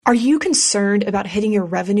Are you concerned about hitting your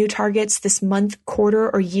revenue targets this month, quarter,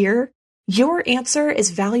 or year? Your answer is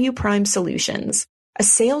Value Prime Solutions, a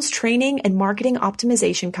sales training and marketing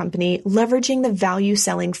optimization company leveraging the value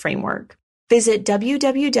selling framework. Visit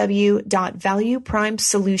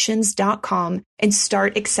www.valueprimesolutions.com and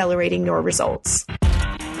start accelerating your results.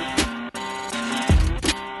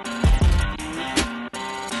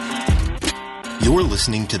 You're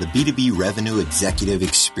listening to the B2B Revenue Executive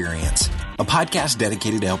Experience, a podcast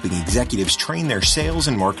dedicated to helping executives train their sales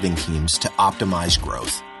and marketing teams to optimize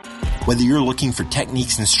growth. Whether you're looking for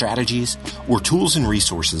techniques and strategies or tools and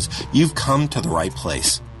resources, you've come to the right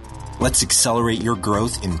place. Let's accelerate your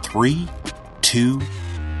growth in 3, 2,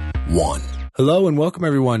 1. Hello and welcome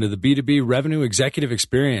everyone to the B2B Revenue Executive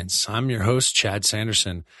Experience. I'm your host, Chad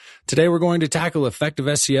Sanderson. Today we're going to tackle effective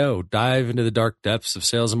SEO, dive into the dark depths of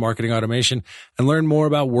sales and marketing automation, and learn more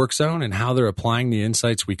about WorkZone and how they're applying the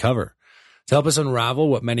insights we cover. To help us unravel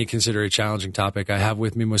what many consider a challenging topic, I have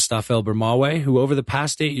with me Mostafa El-Bermawy, who over the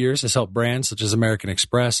past 8 years has helped brands such as American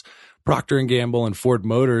Express, Procter & Gamble, and Ford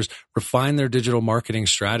Motors refine their digital marketing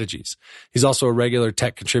strategies. He's also a regular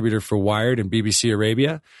tech contributor for Wired and BBC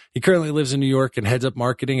Arabia. He currently lives in New York and heads up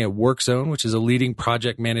marketing at WorkZone, which is a leading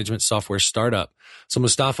project management software startup. So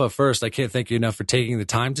Mostafa, first, I can't thank you enough for taking the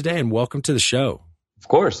time today, and welcome to the show. Of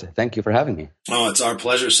course. Thank you for having me. Oh, it's our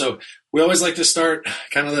pleasure. So we always like to start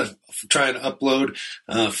try and front load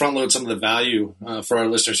some of the value for our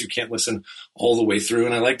listeners who can't listen all the way through.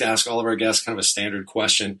 And I like to ask all of our guests kind of a standard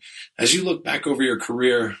question. As you look back over your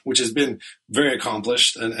career, which has been very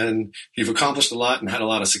accomplished and you've accomplished a lot and had a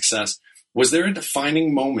lot of success, was there a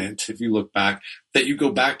defining moment, if you look back, that you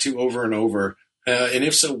go back to over and over? And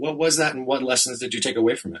if so, what was that and what lessons did you take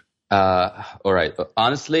away from it? All right.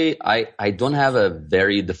 Honestly, I don't have a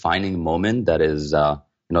very defining moment that is,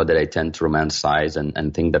 that I tend to romanticize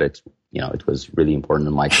and think that it was really important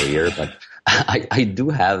in my career. But I do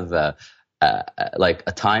have, a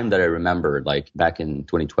time that I remember, like back in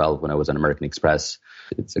 2012 when I was at American Express.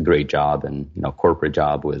 It's a great job and, corporate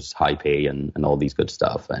job was high pay and all these good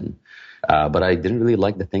stuff. And, but I didn't really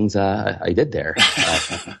like the things I did there.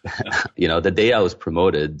 The day I was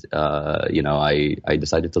promoted, I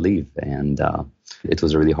decided to leave, and it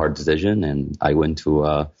was a really hard decision. And I went to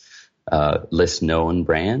a less known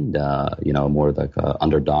brand, more like a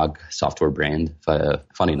underdog software brand.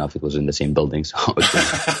 Funny enough, it was in the same building, so it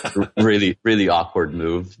was a really, really awkward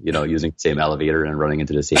move. Using the same elevator and running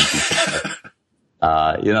into the same people.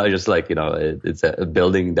 It's a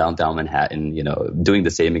building downtown Manhattan, doing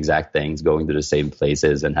the same exact things, going to the same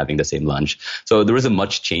places and having the same lunch. So there wasn't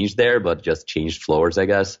much change there, but just changed floors, I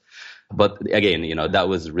guess. But again, that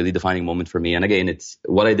was a really defining moment for me. And again, it's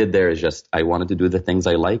what I did there is just I wanted to do the things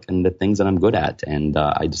I like and the things that I'm good at. And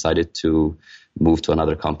I decided to move to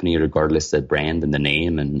another company, regardless of the brand and the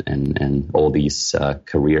name and all these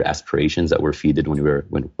career aspirations that were feeded when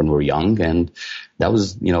we were young. And that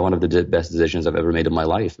was, one of the best decisions I've ever made in my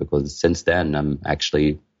life, because since then I'm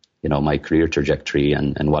actually, my career trajectory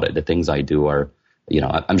and what the things I do are,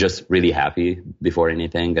 I'm just really happy before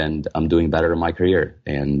anything, and I'm doing better in my career.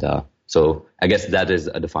 And so I guess that is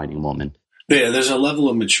a defining moment. Yeah, there's a level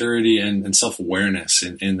of maturity and self-awareness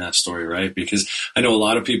in that story, right? Because I know a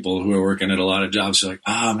lot of people who are working at a lot of jobs who are like,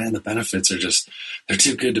 man, the benefits are they're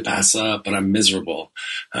too good to pass up, but I'm miserable.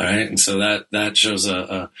 All right. And so that shows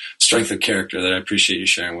a strength of character that I appreciate you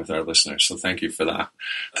sharing with our listeners. So thank you for that.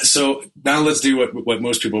 So now let's do what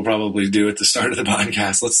most people probably do at the start of the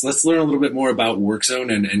podcast. Let's learn a little bit more about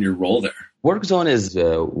WorkZone and your role there. WorkZone is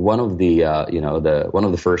one of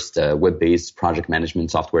the first web-based project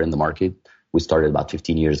management software in the market. We started about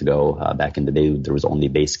 15 years ago. Back in the day, there was only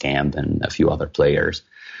Basecamp and a few other players.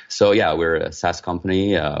 So yeah, we're a SaaS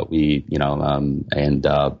company. What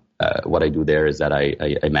I do there is that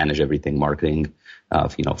I manage everything marketing,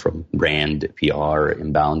 from brand, PR,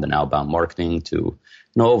 inbound and outbound marketing to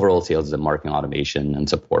overall sales and marketing automation and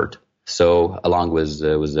support. So along with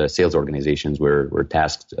sales organizations, we're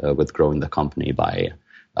tasked with growing the company by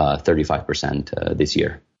 35% this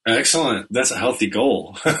year. Excellent. That's a healthy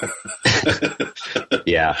goal.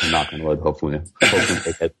 Yeah, knock on wood. Hopefully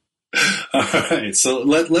take it. All right. So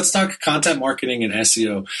let's talk content marketing and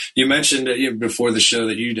SEO. You mentioned before the show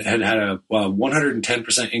that you had a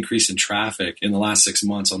 110% increase in traffic in the last 6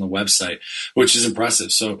 months on the website, which is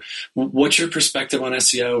impressive. So what's your perspective on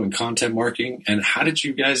SEO and content marketing, and how did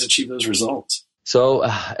you guys achieve those results? So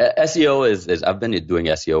SEO is I've been doing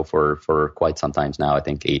SEO for quite some time now, I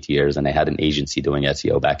think 8 years, and I had an agency doing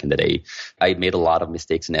SEO back in the day. I made a lot of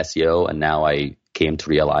mistakes in SEO, and now I came to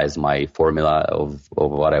realize my formula of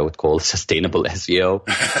what I would call sustainable SEO.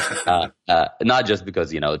 Not just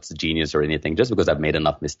because, it's genius or anything, just because I've made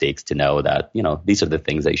enough mistakes to know that, these are the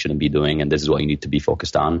things that you shouldn't be doing and this is what you need to be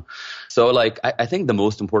focused on. So I think the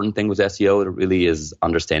most important thing with SEO really is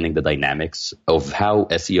understanding the dynamics of how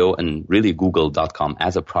SEO and really Google.com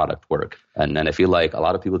as a product work. And I feel like a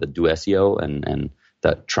lot of people that do SEO and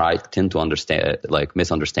that tend to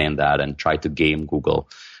misunderstand that and try to game Google,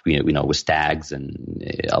 with tags and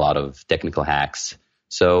a lot of technical hacks.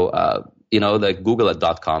 So,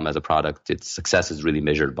 Google.com as a product, its success is really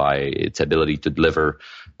measured by its ability to deliver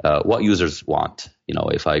what users want.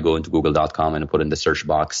 If I go into Google.com and put in the search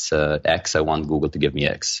box X, I want Google to give me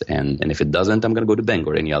X. And if it doesn't, I'm going to go to Bing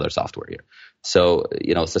or any other software here. So,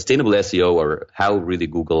 sustainable SEO, or how really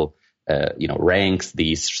Google ranks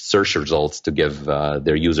these search results to give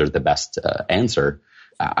their users the best answer.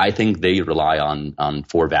 I think they rely on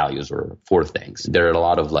 4 values or 4 things. There are a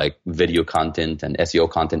lot of video content and SEO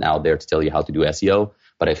content out there to tell you how to do SEO,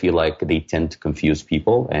 but I feel like they tend to confuse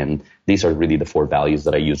people. And these are really the 4 values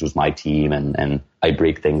that I use with my team, and I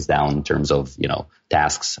break things down in terms of,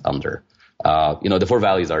 tasks under. The 4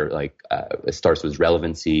 values are it starts with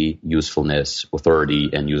relevancy, usefulness,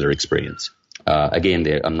 authority, and user experience. Again,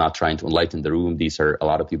 I'm not trying to enlighten the room. A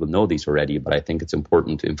lot of people know these already, but I think it's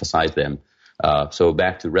important to emphasize them. So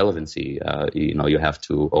back to relevancy, you have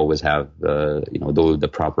to always have, do the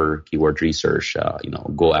proper keyword research,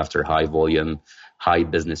 go after high volume, high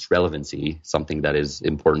business relevancy, something that is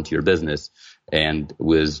important to your business, and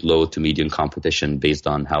with low to medium competition based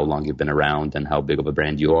on how long you've been around and how big of a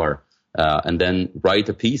brand you are. And then write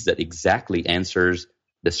a piece that exactly answers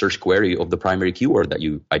the search query of the primary keyword that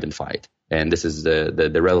you identified. And this is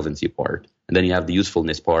the relevancy part. And then you have the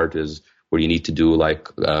usefulness part, is where you need to do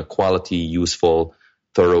quality, useful,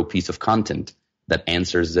 thorough piece of content that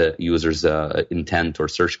answers the user's intent or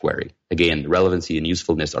search query. Again, relevancy and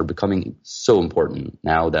usefulness are becoming so important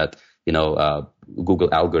now that,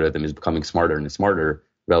 Google algorithm is becoming smarter and smarter.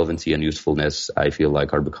 Relevancy and usefulness, I feel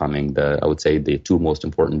like, are becoming the 2 most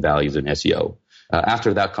important values in SEO.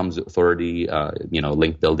 After that comes authority.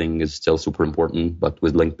 Link building is still super important, but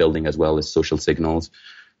with link building as well as social signals.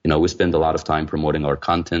 We spend a lot of time promoting our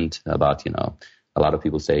content. About, a lot of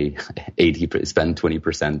people say spend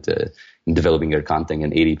 20% in developing your content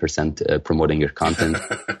and 80% promoting your content.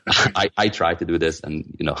 I try to do this,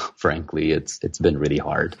 and frankly, it's been really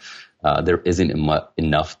hard. There isn't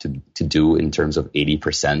enough to do in terms of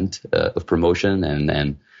 80% of promotion,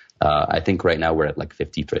 and I think right now we're at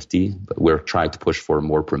 50-50, but we're trying to push for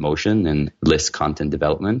more promotion and less content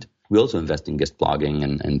development. We also invest in guest blogging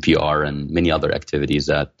and PR and many other activities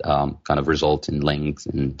that kind of result in links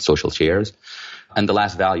and social shares. And the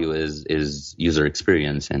last value is user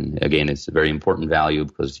experience. And again, it's a very important value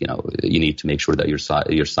because, you need to make sure that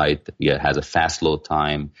your site has a fast load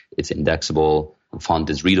time, it's indexable, font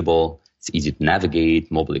is readable, it's easy to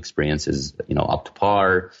navigate, mobile experience is, up to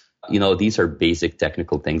par. These are basic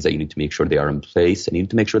technical things that you need to make sure they are in place, and you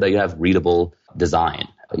need to make sure that you have readable design.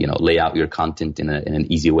 Lay out your content in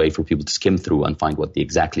an easy way for people to skim through and find what they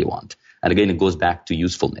exactly want. And again, it goes back to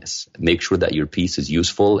usefulness. Make sure that your piece is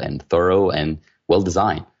useful and thorough and well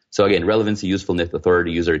designed. So again, relevancy, usefulness,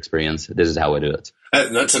 authority, user experience, this is how I do it.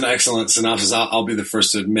 That's an excellent synopsis. I'll be the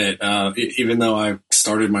first to admit, even though I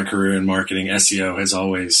started my career in marketing, SEO has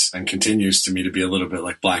always and continues to me to be a little bit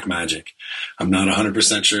like black magic. I'm not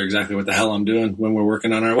 100% sure exactly what the hell I'm doing when we're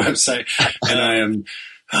working on our website. And I am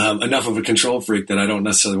enough of a control freak that I don't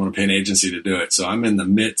necessarily want to pay an agency to do it. So I'm in the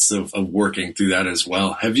midst of working through that as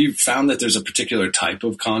well. Have you found that there's a particular type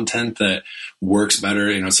of content that works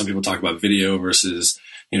better? Some people talk about video versus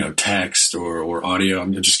text or audio.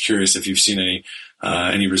 I'm just curious if you've seen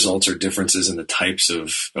any results or differences in the types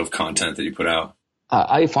of content that you put out.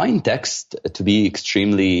 I find text to be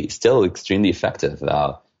extremely effective.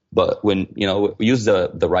 But when, we use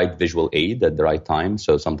the right visual aid at the right time.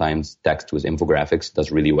 So sometimes text with infographics does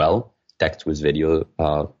really well. Text with video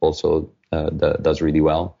also does really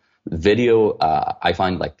well. Video, I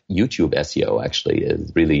find YouTube SEO actually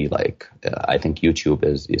is really I think YouTube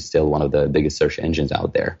is still one of the biggest search engines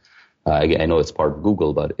out there. I know it's part of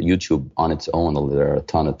Google, but YouTube on its own, there are a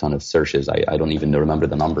ton of searches. I don't even remember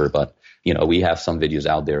the number, but we have some videos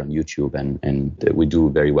out there on YouTube, and we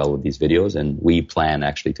do very well with these videos. And we plan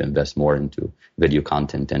actually to invest more into video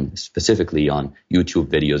content, and specifically on YouTube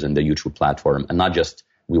videos and the YouTube platform, and not just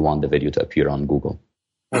we want the video to appear on Google.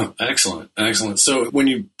 Oh, excellent. Excellent. So when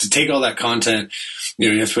you take all that content,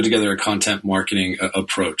 you have to put together a content marketing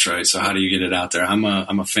approach, right? So how do you get it out there? I'm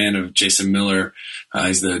a fan of Jason Miller.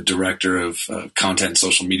 He's the director of content and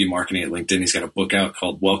social media marketing at LinkedIn. He's got a book out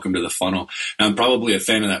called Welcome to the Funnel. And I'm probably a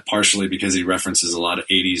fan of that partially because he references a lot of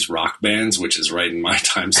 80s rock bands, which is right in my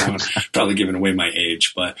time zone, probably giving away my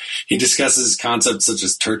age. But he discusses concepts such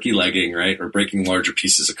as turkey legging, right? Or breaking larger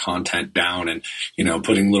pieces of content down and,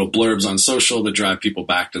 putting little blurbs on social to drive people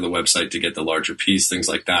back to the website to get the larger piece, things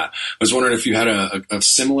like that. I was wondering if you had a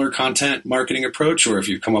similar content marketing approach, or if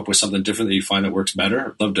you've come up with something different that you find that works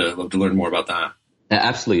better. I'd love to learn more about that.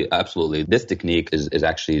 Absolutely. This technique is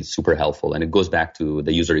actually super helpful. And it goes back to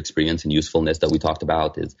the user experience and usefulness that we talked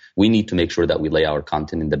about. Is we need to make sure that we lay our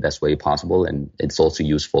content in the best way possible. And it's also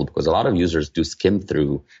useful because a lot of users do skim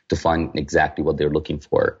through to find exactly what they're looking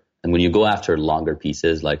for. And when you go after longer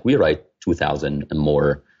pieces, like we write 2,000 and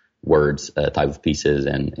more words type of pieces,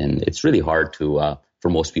 and it's really hard to for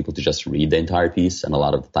most people to just read the entire piece. And a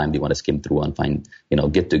lot of the time they want to skim through and find,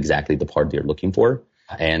 get to exactly the part they're looking for.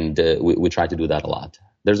 And we try to do that a lot.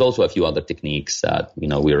 There's also a few other techniques that,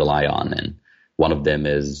 we rely on. And one of them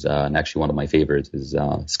is, and actually one of my favorites is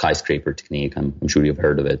skyscraper technique. I'm sure you've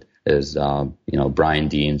heard of it. Is, Brian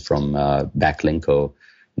Dean from Backlinko.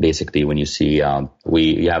 Basically, when you see,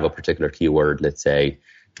 you have a particular keyword, let's say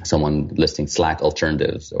someone listing Slack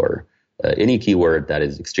alternatives or any keyword that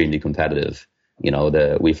is extremely competitive.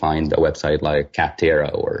 We find a website like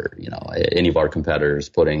Capterra or, any of our competitors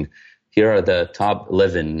putting, here are the top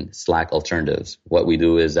 11 Slack alternatives. What we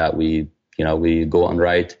do is that we go and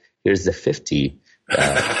write, here's the 50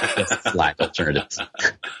 Slack alternatives.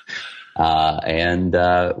 And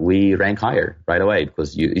we rank higher right away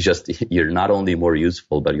because you're not only more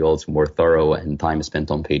useful, but you're also more thorough and time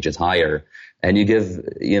spent on page is higher. And you give,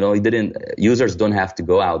 users don't have to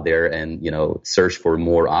go out there and, search for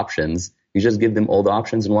more options. You just give them all the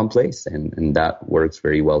options in one place. And that works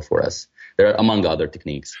very well for us. There are among other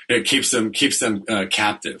techniques. It keeps them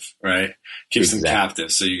captive, right? Keeps them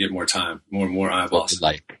captive. So you get more time, more eyeballs.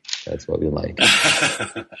 That's what we like.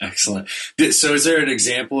 Excellent. So is there an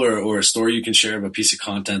example or a story you can share of a piece of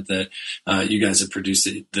content that you guys have produced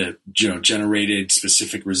that generated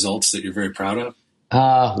specific results that you're very proud of?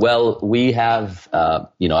 Well, we have, I'm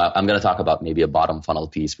going to talk about maybe a bottom funnel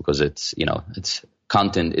piece because it's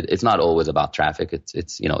content. It's not always about traffic.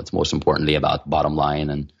 It's most importantly about bottom line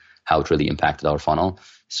and how it really impacted our funnel.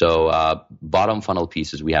 So, bottom funnel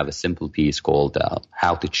pieces, we have a simple piece called,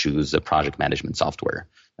 how to choose a project management software.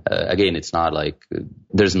 Again, it's not like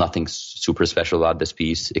there's nothing super special about this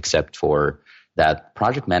piece except for that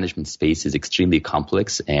project management space is extremely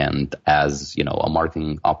complex. And as, a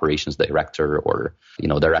marketing operations director or,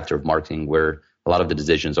 director of marketing, where a lot of the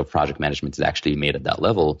decisions of project management is actually made at that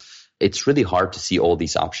level, it's really hard to see all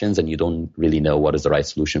these options and you don't really know what is the right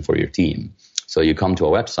solution for your team. So you come to a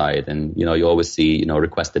website and, you always see,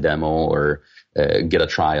 request a demo or get a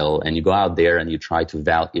trial, and you go out there and you try to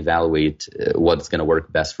evaluate what's going to work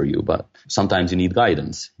best for you. But sometimes you need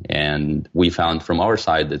guidance. And we found from our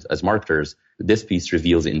side as marketers, this piece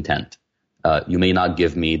reveals intent. You may not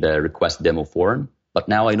give me the request demo form, but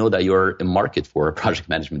now I know that you're in market for a project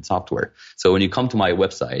management software. So when you come to my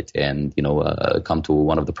website and, come to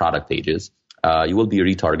one of the product pages, you will be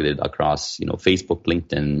retargeted across, Facebook,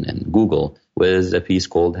 LinkedIn, and Google with a piece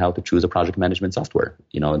called How to Choose a Project Management Software.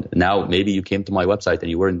 Now maybe you came to my website and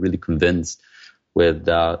you weren't really convinced with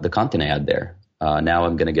the content I had there. Now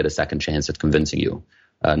I'm going to get a second chance at convincing you.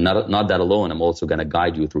 Not that alone, I'm also going to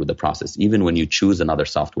guide you through the process. Even when you choose another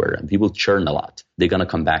software, and people churn a lot, they're going to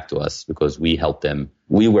come back to us because we helped them.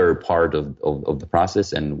 We were part of the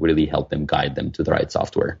process and really helped them, guide them to the right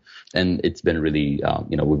software. And it's been really,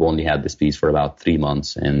 we've only had this piece for about 3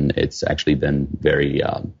 months, and it's actually been very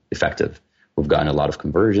effective. We've gotten a lot of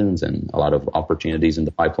conversions and a lot of opportunities in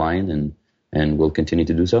the pipeline, and we'll continue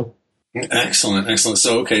to do so. Excellent.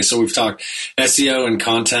 So we've talked SEO and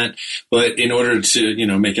content, but in order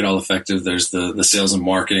to, make it all effective, there's the sales and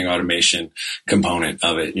marketing automation component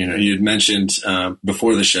of it. You had mentioned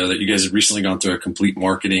before the show that you guys have recently gone through a complete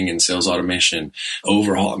marketing and sales automation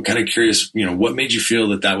overhaul. I'm kind of curious, what made you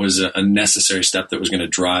feel that was a necessary step that was going to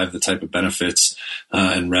drive the type of benefits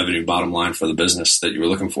and revenue bottom line for the business that you were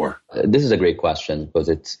looking for? This is a great question because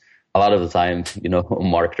it's a lot of the time,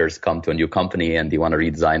 marketers come to a new company and they want to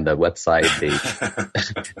redesign the website.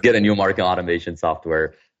 They get a new marketing automation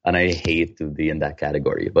software. And I hate to be in that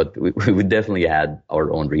category, but we definitely had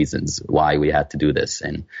our own reasons why we had to do this.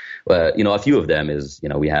 And, a few of them is,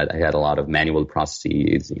 I had a lot of manual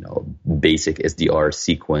processes, basic SDR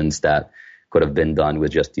sequence that could have been done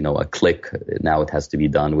with just, a click. Now it has to be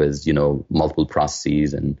done with, multiple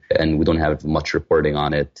processes, and we don't have much reporting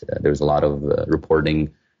on it. There's a lot of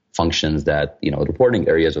reporting functions that, reporting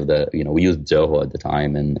areas of we used Zoho at the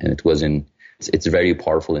time, and it's very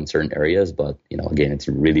powerful in certain areas, but, again, it's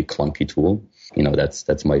a really clunky tool.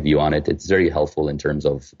 That's my view on it. It's very helpful in terms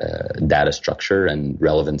of data structure and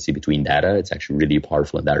relevancy between data. It's actually really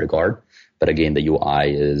powerful in that regard. But again, the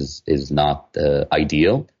UI is not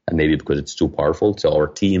ideal, and maybe because it's too powerful. So our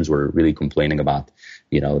teams were really complaining about,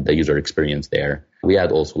 the user experience there. We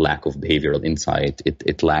had also lack of behavioral insight.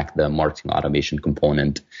 It lacked the marketing automation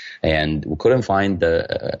component, and we couldn't find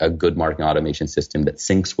a good marketing automation system that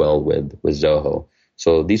syncs well with Zoho.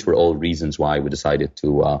 So these were all reasons why we decided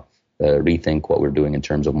to rethink what we're doing in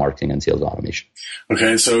terms of marketing and sales automation.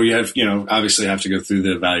 Okay. So you have, obviously have to go through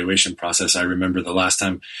the evaluation process. I remember the last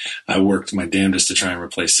time I worked my damnedest to try and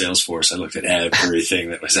replace Salesforce, I looked at everything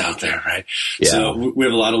that was out there, right? Yeah. So we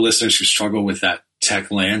have a lot of listeners who struggle with that tech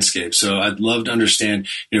landscape. So I'd love to understand,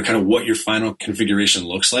 kind of what your final configuration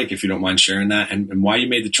looks like, if you don't mind sharing that, and why you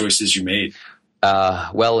made the choices you made.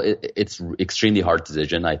 Well, it's extremely hard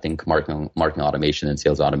decision. I think marketing automation and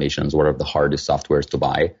sales automation is one of the hardest softwares to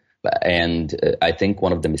buy. And I think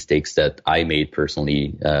one of the mistakes that I made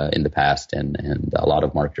personally in the past, and a lot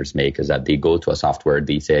of marketers make, is that they go to a software,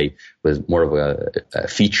 they say, with more of a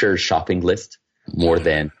feature shopping list more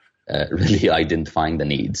than really identifying the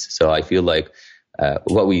needs. So I feel like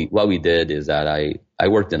what we did is that I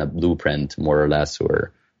worked in a blueprint, more or less,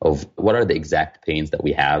 of what are the exact pains that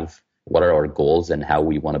we have, what are our goals, and how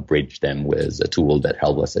we want to bridge them with a tool that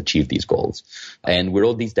helps us achieve these goals. And we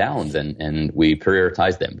wrote these down and we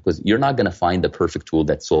prioritize them, because you're not going to find the perfect tool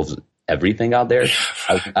that solves everything out there.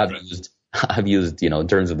 I've used, in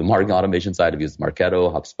terms of the marketing automation side, I've used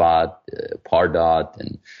Marketo, HubSpot, Pardot,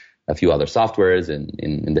 and a few other softwares, and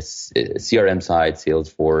in the CRM side,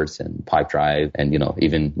 Salesforce and Pipedrive, and,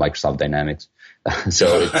 even Microsoft Dynamics.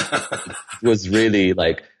 So it was really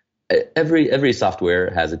like, every software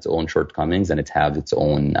has its own shortcomings, and it has its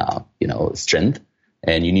own, strength.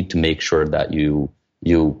 And you need to make sure that you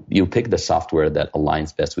pick the software that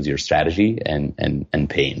aligns best with your strategy and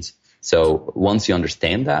pains. So once you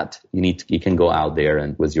understand that, you can go out there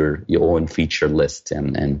and with your own feature list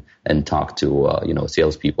and talk to,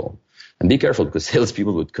 salespeople. And be careful, because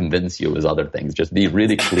salespeople would convince you with other things. Just be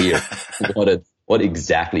really clear what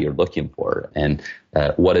exactly you're looking for, and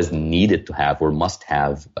what is needed to have or must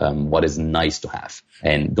have, what is nice to have.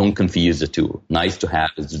 And don't confuse the two. Nice to have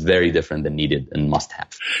is very different than needed and must have.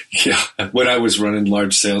 Yeah. When I was running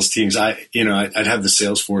large sales teams, I'd have the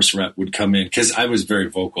Salesforce rep would come in, because I was very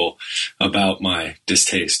vocal about my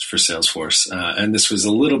distaste for Salesforce. And this was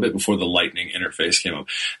a little bit before the Lightning interface came up.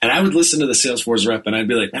 And I would listen to the Salesforce rep and I'd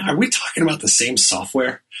be like, are we talking about the same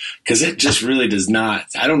software? Because it just really does not.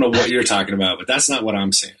 I don't know what you're talking about, but that's not what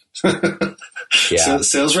I'm saying. Yeah. So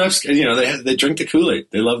sales reps, they drink the Kool-Aid.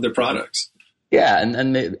 They love their products. Yeah,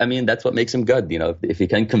 and I mean, that's what makes him good. If he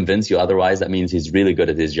can convince you otherwise, that means he's really good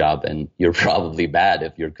at his job, and you're probably bad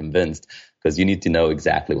if you're convinced, because you need to know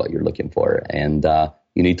exactly what you're looking for, and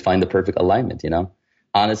you need to find the perfect alignment.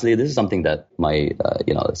 Honestly, this is something that my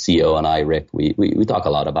CEO and I, Rick, we talk a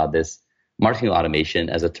lot about this. Marketing automation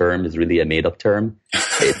as a term is really a made-up term.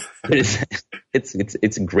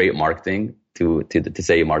 It's great marketing to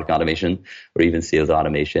say marketing automation or even sales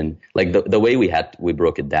automation. Like the way we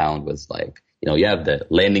broke it down was like, you have the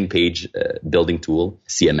landing page building tool,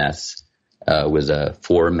 CMS, with a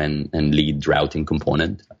form and lead routing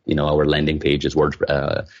component. Our landing page is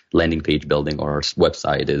landing page building, or our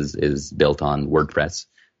website is built on WordPress.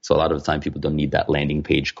 So a lot of the time people don't need that landing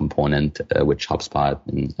page component, which HubSpot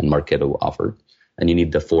and Marketo offer. And you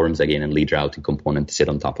need the forms again and lead routing component to sit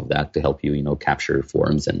on top of that to help you, capture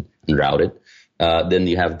forms and route it. Then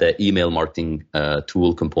you have the email marketing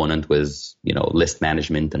tool component with, list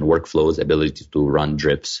management and workflows, ability to run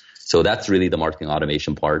drips. So that's really the marketing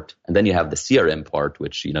automation part. And then you have the CRM part,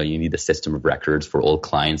 which, you need a system of records for all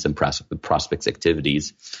clients and prospects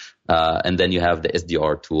activities. And then you have the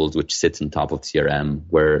SDR tools, which sits on top of CRM,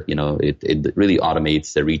 where, it really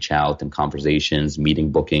automates the reach out and conversations,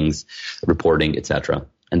 meeting bookings, reporting, etc.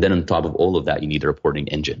 And then on top of all of that, you need a reporting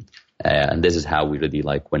engine. And this is how we really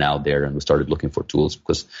went out there and we started looking for tools,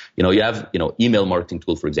 because, you have, email marketing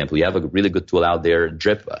tool, for example, you have a really good tool out there.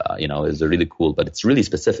 Drip, is a really cool, but it's really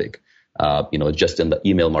specific, just in the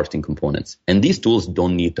email marketing components. And these tools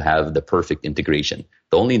don't need to have the perfect integration.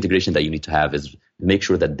 The only integration that you need to have is make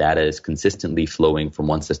sure that data is consistently flowing from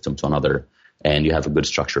one system to another, and you have a good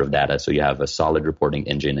structure of data. So you have a solid reporting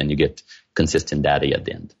engine and you get consistent data at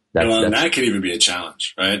the end. That could even be a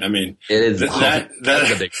challenge, right? I mean, it is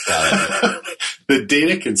that's a big challenge. The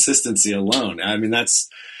data consistency alone. I mean, that's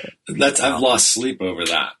I've lost sleep over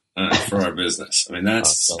that for our business. I mean,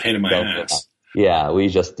 that's a pain in my ass. Yeah, we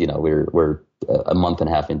just, we're a month and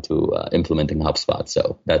a half into implementing HubSpot,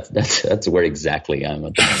 so that's where exactly I'm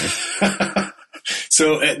at the moment.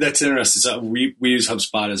 So that's interesting. So we use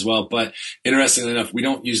HubSpot as well, but interestingly enough, we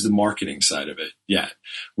don't use the marketing side of it yet.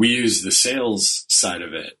 We use the sales side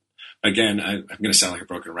of it. Again, I'm going to sound like a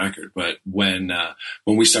broken record, but when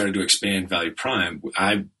we started to expand Value Prime,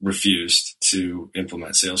 I refused to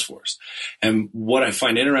implement Salesforce. And what I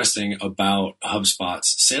find interesting about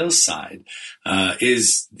HubSpot's sales side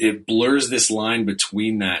is it blurs this line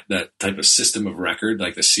between that type of system of record,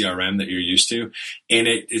 like the CRM that you're used to, and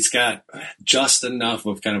it's got just enough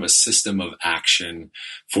of kind of a system of action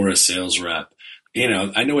for a sales rep.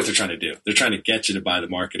 I know what they're trying to do. They're trying to get you to buy the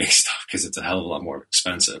marketing stuff because it's a hell of a lot more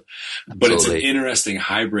expensive. But It's an interesting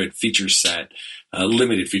hybrid feature set,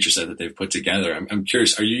 limited feature set that they've put together. I'm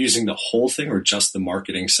curious, are you using the whole thing or just the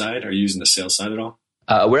marketing side? Are you using the sales side at all?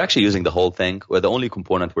 We're actually using the whole thing. Well, the only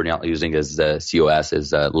component we're not using is COS,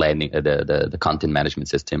 is landing the content management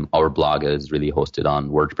system. Our blog is really hosted on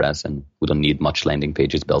WordPress, and we don't need much landing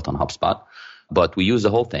pages built on HubSpot. But we use the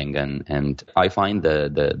whole thing, and I find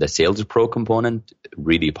the Sales Pro component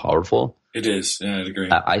really powerful. It is. Yeah, I'd agree.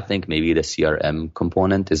 I think maybe the CRM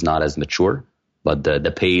component is not as mature, but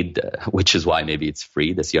the paid, which is why maybe it's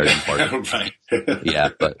free, the CRM part. Right.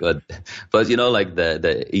 Yeah, but the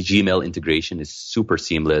Gmail integration is super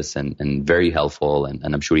seamless and very helpful,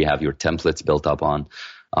 and I'm sure you have your templates built up on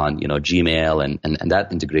Gmail, and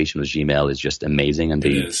that integration with Gmail is just amazing. And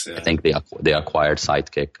I think they acquired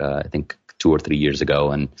Sidekick, I think 2 or 3 years ago,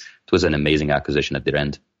 and it was an amazing acquisition at their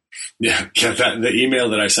end. Yeah, the email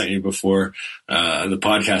that I sent you before the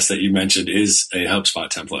podcast that you mentioned is a HubSpot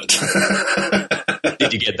template.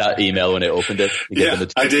 Did you get that email when I opened it? Yeah,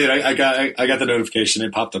 I did. I got the notification.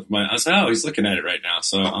 It popped up. I was like, oh, he's looking at it right now,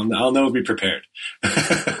 so I'll know to be prepared.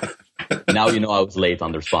 Now I was late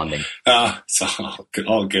on responding. So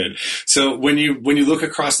all good. So when you look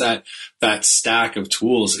across that stack of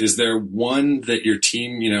tools, is there one that your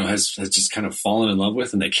team has just kind of fallen in love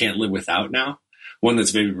with and they can't live without now? One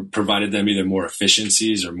that's maybe provided them either more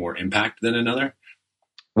efficiencies or more impact than another?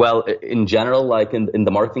 Well, in general, like in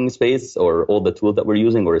the marketing space, or all the tools that we're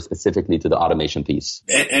using, or specifically to the automation piece?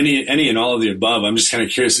 Any and all of the above. I'm just kind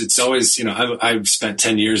of curious. It's always, I've spent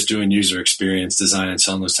 10 years doing user experience design and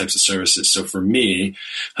selling those types of services. So for me,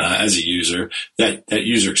 as a user, that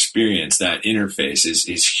user experience, that interface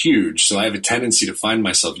is huge. So I have a tendency to find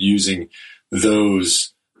myself using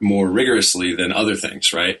those more rigorously than other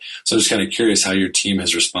things, right? So I'm just kind of curious how your team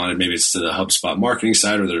has responded. Maybe it's to the HubSpot marketing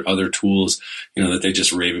side, or there are other tools, that they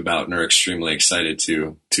just rave about and are extremely excited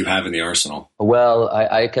to have in the arsenal. Well,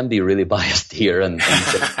 I can be really biased here and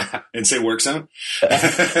say WorkZone.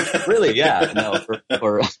 Really, yeah.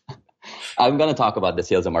 No, I'm going to talk about the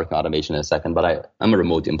sales and marketing automation in a second, but I'm a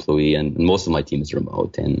remote employee, and most of my team is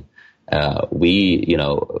remote, and we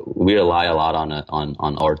rely a lot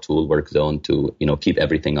on our tool WorkZone to keep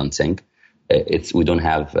everything on sync. We don't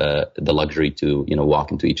have the luxury to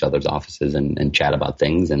walk into each other's offices and chat about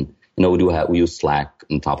things, and we use Slack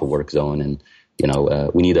on top of WorkZone, and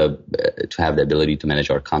we need to have the ability to manage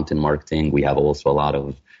our content marketing. We have also a lot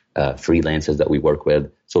of freelancers that we work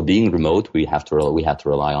with. So being remote, we have to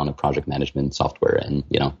rely on a project management software, and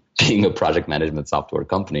being a project management software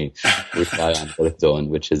company, we rely on WorkZone,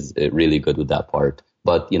 which is really good with that part.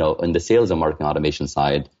 But in the sales and marketing automation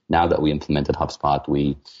side, now that we implemented HubSpot,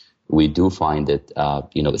 we do find it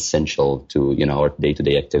essential to our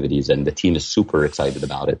day-to-day activities, and the team is super excited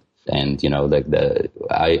about it. And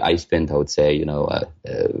I spend, I would say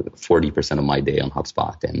 40% of my day on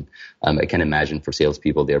HubSpot, and I can imagine for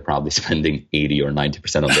salespeople they're probably spending 80 or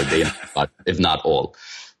 90% of their day on HubSpot, if not all.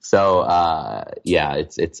 So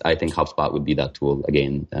it's I think HubSpot would be that tool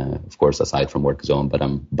again, of course, aside from WorkZone, but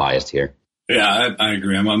I'm biased here. Yeah, I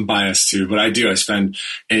agree. I'm biased too, but I spend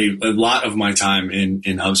a lot of my time in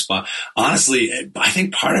HubSpot. Honestly, I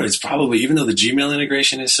think part of it's probably, even though the Gmail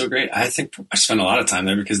integration is so great, I think I spend a lot of time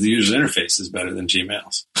there because the user interface is better than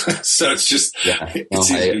Gmail's. So it's just, I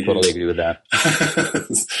totally agree with that.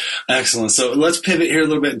 Excellent. So let's pivot here a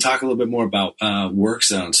little bit and talk a little bit more about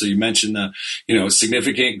WorkZone. So you mentioned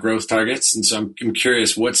significant growth targets, and so I'm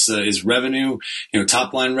curious, is revenue,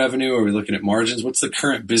 top line revenue? Are we looking at margins? What's the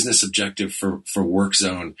current business objective for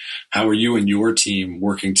WorkZone? How are you and your team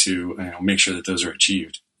working to make sure that those are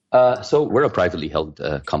achieved? So we're a privately held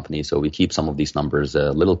company, so we keep some of these numbers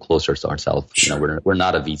a little closer to ourselves. Sure. You know, we're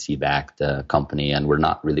not a VC-backed company, and we're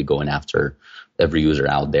not really going after every user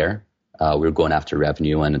out there. We're going after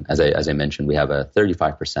revenue, and as I mentioned, we have a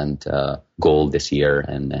 35% goal this year,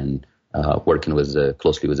 and working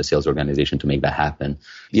closely with the sales organization to make that happen.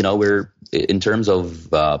 You know, we're in terms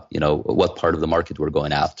of what part of the market we're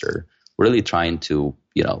going after. We're really trying to,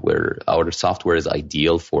 our software is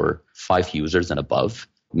ideal for 5 users and above.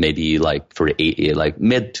 Maybe like for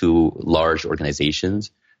mid to large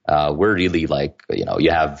organizations, we're really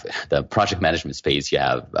you have the project management space, you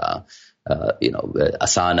have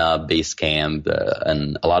Asana, Basecamp,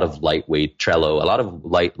 and a lot of lightweight Trello, a lot of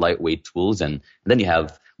lightweight tools, and then you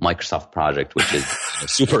have Microsoft Project, which is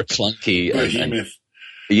super clunky. and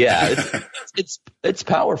yeah, it's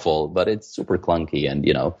powerful, but it's super clunky, and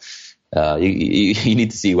you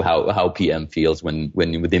need to see how PM feels when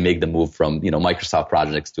they make the move from Microsoft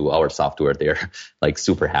projects to our software. They're like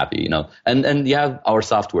super happy, and you have our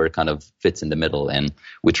software kind of fits in the middle, and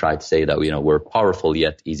we try to say that we're powerful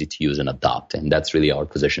yet easy to use and adopt, and that's really our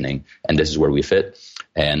positioning, and this is where we fit,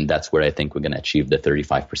 and that's where I think we're going to achieve the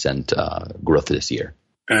 35% growth this year.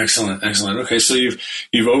 Excellent. Okay, so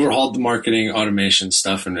you've overhauled the marketing automation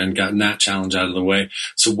stuff and gotten that challenge out of the way.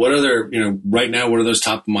 So what other, right now, what are those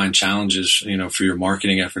top of mind challenges, for your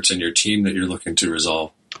marketing efforts and your team that you're looking to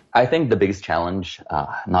resolve? I think the biggest challenge,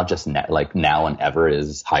 not just now and ever,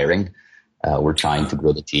 is hiring. We're trying to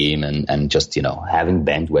grow the team, and just, having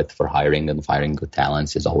bandwidth for hiring and firing good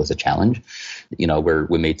talents is always a challenge.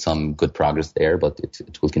 We made some good progress there, but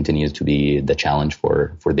it will continue to be the challenge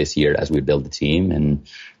for this year as we build the team. And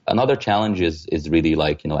another challenge is really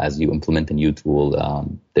as you implement a new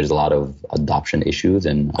tool, there's a lot of adoption issues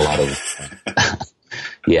and a lot of,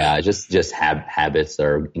 just habits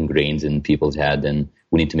are ingrained in people's head. And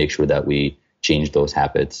we need to make sure that we change those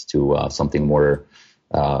habits to something more,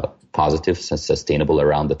 positive, sustainable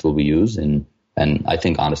around the tool we use. And I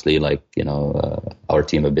think honestly, our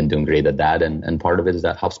team have been doing great at that. And part of it is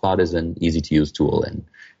that HubSpot is an easy to use tool, and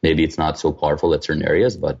maybe it's not so powerful at certain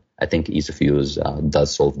areas, but I think ease of use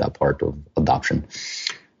does solve that part of adoption.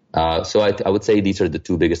 So I would say these are the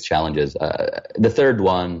 2 biggest challenges. The third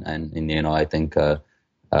one, and I think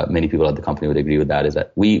many people at the company would agree with that, is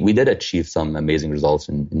that we did achieve some amazing results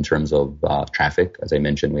in terms of traffic. As I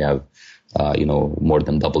mentioned, we have more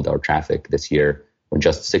than doubled our traffic this year in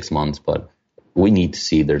just 6 months, but we need to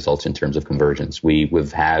see the results in terms of conversions.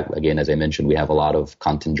 We've had, again, as I mentioned, we have a lot of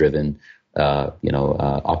content driven,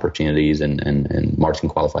 opportunities and marketing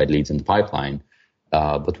qualified leads in the pipeline.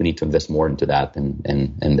 But we need to invest more into that.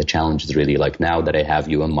 And the challenge is really now that I have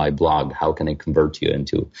you on my blog, how can I convert you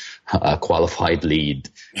into a qualified lead?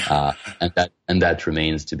 And that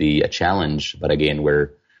remains to be a challenge. But again,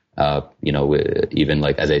 we're, even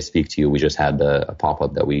as I speak to you, we just had a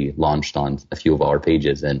pop-up that we launched on a few of our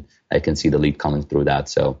pages, and I can see the lead coming through that.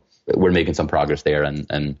 So we're making some progress there.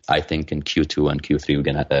 And I think in Q2 and Q3,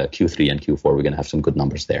 Q3 and Q4, we're going to have some good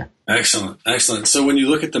numbers there. Excellent. So when you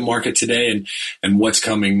look at the market today and what's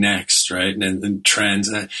coming next, right? And trends,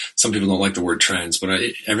 some people don't like the word trends, but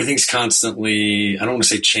everything's constantly, I don't want to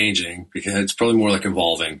say changing, because it's probably more like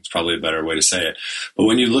evolving. It's probably a better way to say it. But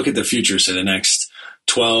when you look at the future, say the next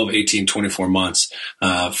 12, 18, 24 months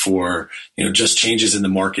for just changes in the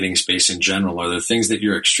marketing space in general, are there things that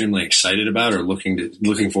you're extremely excited about or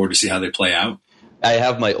looking forward to see how they play out? I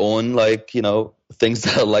have my own things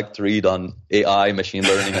that I like to read on AI, machine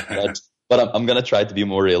learning, and that, but I'm going to try to be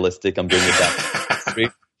more realistic. I'm bringing it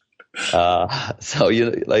back.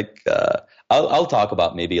 I'll talk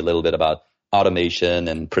about maybe a little bit about automation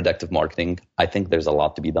and predictive marketing. I think there's a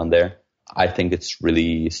lot to be done there. I think it's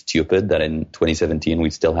really stupid that in 2017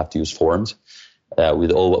 we still have to use forms.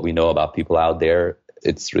 With all what we know about people out there,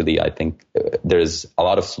 it's really, I think there's a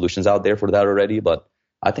lot of solutions out there for that already, but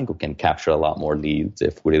I think we can capture a lot more leads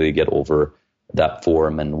if we really get over that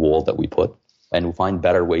form and wall that we put, and we find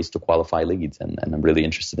better ways to qualify leads. And I'm really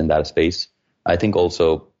interested in that space. I think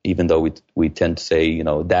also, even though we tend to say,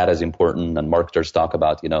 data is important, and marketers talk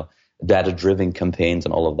about, data-driven campaigns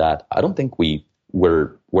and all of that, I don't think we're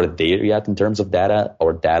there yet in terms of data.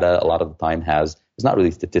 Our data a lot of the time is not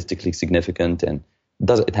really statistically significant, and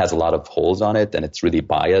it has a lot of holes on it, and it's really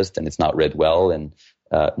biased, and it's not read well and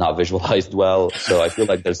not visualized well. So I feel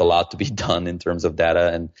like there's a lot to be done in terms of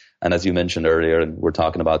data. And as you mentioned earlier, and we're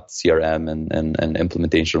talking about CRM and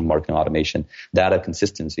implementation of marketing automation, data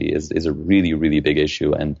consistency is a really, really big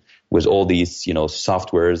issue. And with all these,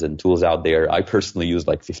 softwares and tools out there, I personally use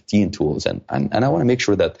 15 tools, and I want to make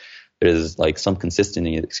sure that there's some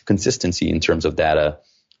consistency in terms of data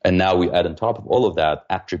And now we add on top of all of that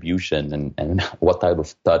attribution and what type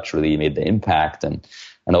of touch really made the impact and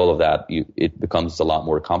all of that. It becomes a lot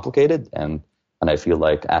more complicated. And I feel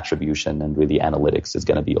like attribution and really analytics is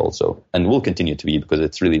going to be also, and will continue to be, because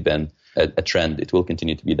it's really been a trend. It will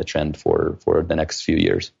continue to be the trend for the next few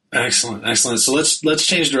years. Excellent. So let's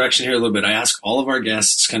change direction here a little bit. I ask all of our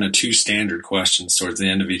guests kind of two standard questions towards the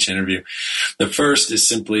end of each interview. The first is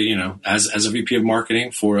simply, as a VP of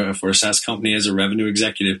marketing for a SaaS company, as a revenue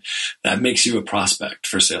executive, that makes you a prospect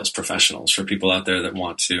for sales professionals, for people out there that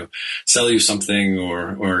want to sell you something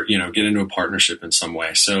or get into a partnership in some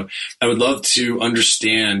way. So I would love to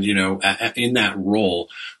understand, in that role,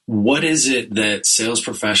 what is it that sales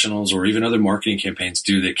professionals or even other marketing campaigns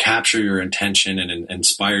do that capture your attention and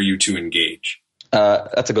inspire you to engage?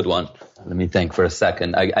 That's a good one. Let me think for a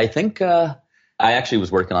second. I think I actually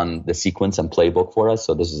was working on the sequence and playbook for us,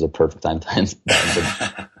 so this is a perfect time to answer.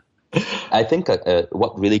 I think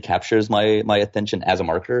what really captures my attention as a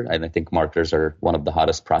marketer, and I think marketers are one of the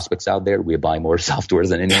hottest prospects out there. We buy more software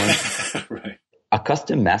than anyone. Right. A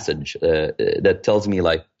custom message that tells me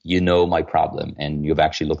my problem and you've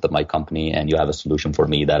actually looked at my company and you have a solution for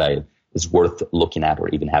me that is worth looking at or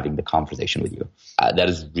even having the conversation with you. That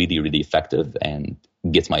is really, really effective and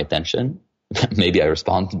gets my attention. Maybe I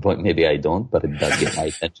respond, but maybe I don't, but it does get my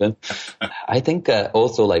attention. I think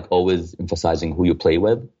also always emphasizing who you play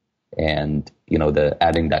with and,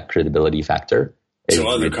 adding that credibility factor. So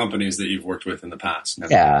other companies that you've worked with in the past.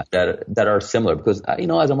 Yeah, that are similar, because, as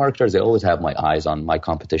a marketer, I always have my eyes on my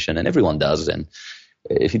competition, and everyone does. And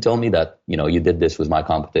if you tell me that, you did this with my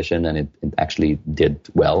competition and it actually did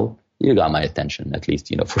well, you got my attention, at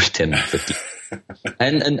least, for 10, 15.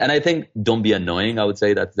 and I think don't be annoying. I would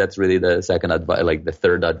say that's really the second advice. The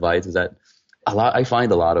third advice is that I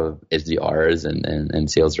find a lot of SDRs and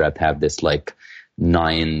sales rep have this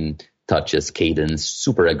 9 touches cadence,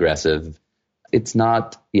 super aggressive. It's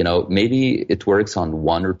not, maybe it works on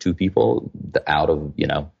 1 or 2 people out of,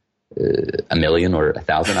 1 million or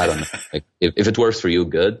 1,000. I don't know. If it works for you,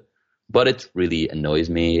 good. But it really annoys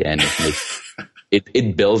me, and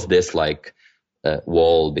it builds this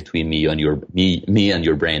wall between me and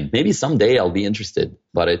your brain. Maybe someday I'll be interested,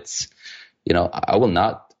 but it's, I will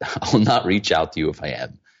not reach out to you if I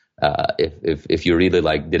am. If you really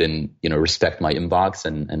didn't, respect my inbox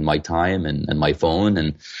and my time and my phone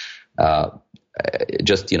and,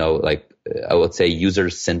 just, I would say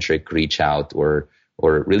user-centric reach out or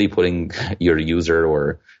really putting your user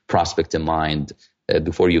or prospect in mind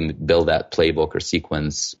before you build that playbook or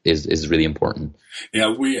sequence is really important.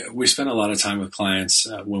 Yeah, we spend a lot of time with clients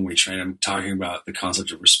when we train them talking about the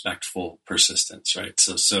concept of respectful persistence, right?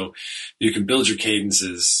 So you can build your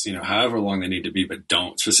cadences, however long they need to be, but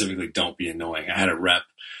don't be annoying. I had a rep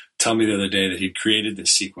tell me the other day that he'd created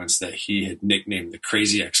this sequence that he had nicknamed the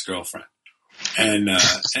Crazy Ex-Girlfriend. And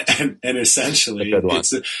essentially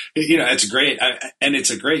it's great. And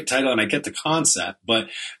it's a great title and I get the concept, but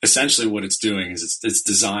essentially what it's doing is it's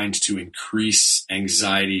designed to increase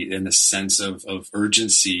anxiety and the sense of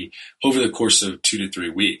urgency over the course of 2 to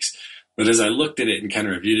 3 weeks. But as I looked at it and kind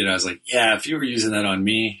of reviewed it, I was like, yeah, if you were using that on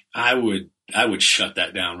me, I would shut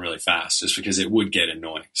that down really fast just because it would get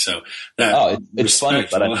annoying. So it's funny,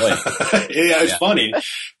 but annoying. Yeah, it's funny.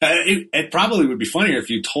 It probably would be funnier if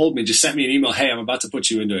you told me, just sent me an email. Hey, I'm about to put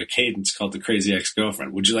you into a cadence called the Crazy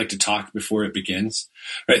Ex-Girlfriend. Would you like to talk before it begins?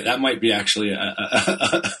 Right. That might be actually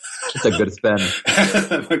it's a good spin.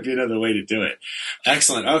 That might be another way to do it.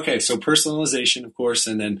 Excellent. Okay. So personalization, of course,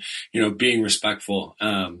 and then, being respectful,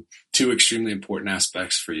 2 extremely important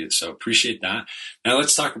aspects for you. So appreciate that. Now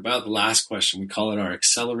let's talk about the last question. We call it our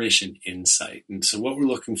acceleration insight. And so what we're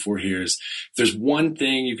looking for here is if there's one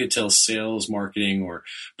thing you could tell sales, marketing, or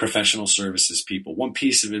professional services people, one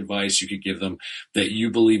piece of advice you could give them that you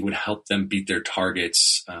believe would help them beat their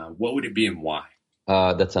targets, what would it be and why?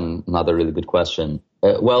 That's another really good question.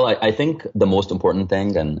 I think the most important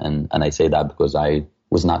thing, and I say that because I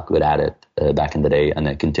was not good at it back in the day, and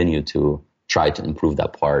I continue to try to improve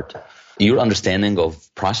that part. Your understanding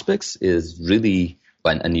of prospects is really,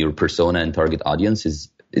 and your persona and target audience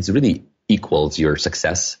it's really equals your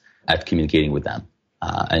success at communicating with them,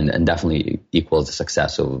 and definitely equals the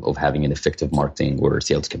success of having an effective marketing or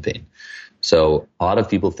sales campaign. So a lot of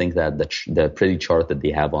people think that the pretty chart that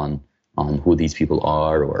they have on who these people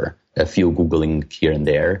are, or a few Googling here and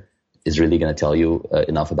there, is really going to tell you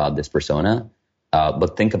enough about this persona.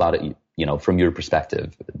 But think about it, from your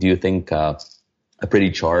perspective. Do you think a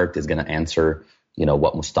pretty chart is going to answer,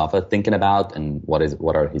 what Mostafa is thinking about and what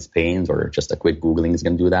are his pains, or just a quick Googling is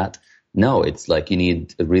going to do that? No, it's you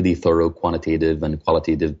need a really thorough quantitative and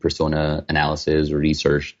qualitative persona analysis or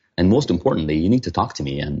research most importantly, you need to talk to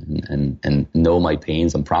me and know my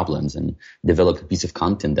pains and problems and develop a piece of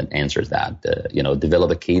content that answers that,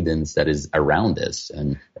 develop a cadence that is around this.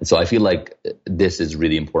 And so I feel like this is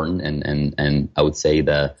really important. And I would say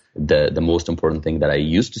the most important thing that I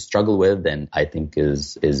used to struggle with and I think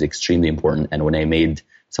is extremely important. And when I made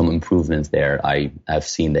some improvements there, I have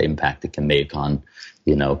seen the impact it can make on,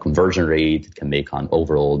 conversion rate, it can make on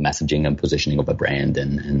overall messaging and positioning of a brand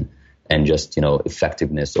and just,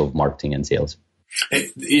 effectiveness of marketing and sales.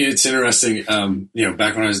 It's interesting.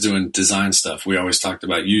 Back when I was doing design stuff, we always talked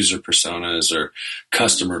about user personas or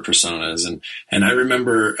customer personas. And I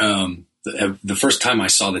remember, the first time I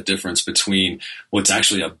saw the difference between what's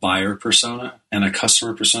actually a buyer persona and a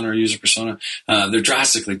customer persona or user persona, they're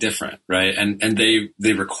drastically different, right? And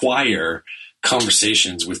they require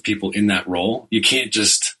conversations with people in that role. You can't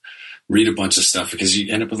just read a bunch of stuff because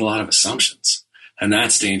you end up with a lot of assumptions, and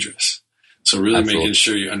that's dangerous. So really Absolutely. Making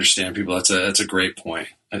sure you understand people. That's a great point,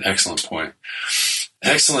 an excellent point.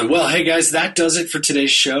 Excellent. Well, hey guys, that does it for today's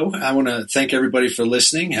show. I want to thank everybody for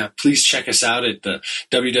listening. Please check us out at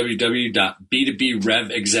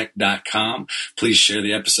www.b2brevexec.com. Please share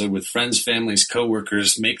the episode with friends, families,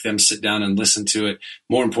 coworkers. Make them sit down and listen to it.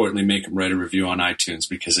 More importantly, make them write a review on iTunes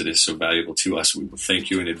because it is so valuable to us. We will thank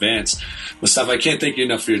you in advance. Mostafa, I can't thank you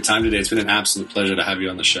enough for your time today. It's been an absolute pleasure to have you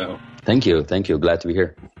on the show. Thank you. Glad to be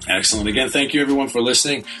here. Excellent. Again, thank you everyone for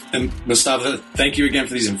listening. And Mostafa, thank you again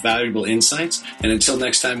for these invaluable insights. And until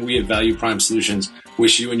next time, we at Value Prime Solutions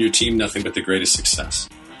wish you and your team nothing but the greatest success.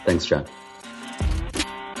 Thanks, Chad.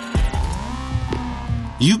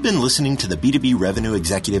 You've been listening to the B2B Revenue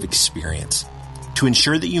Executive Experience. To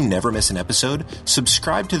ensure that you never miss an episode,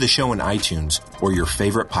 subscribe to the show in iTunes or your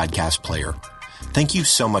favorite podcast player. Thank you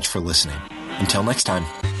so much for listening. Until next time.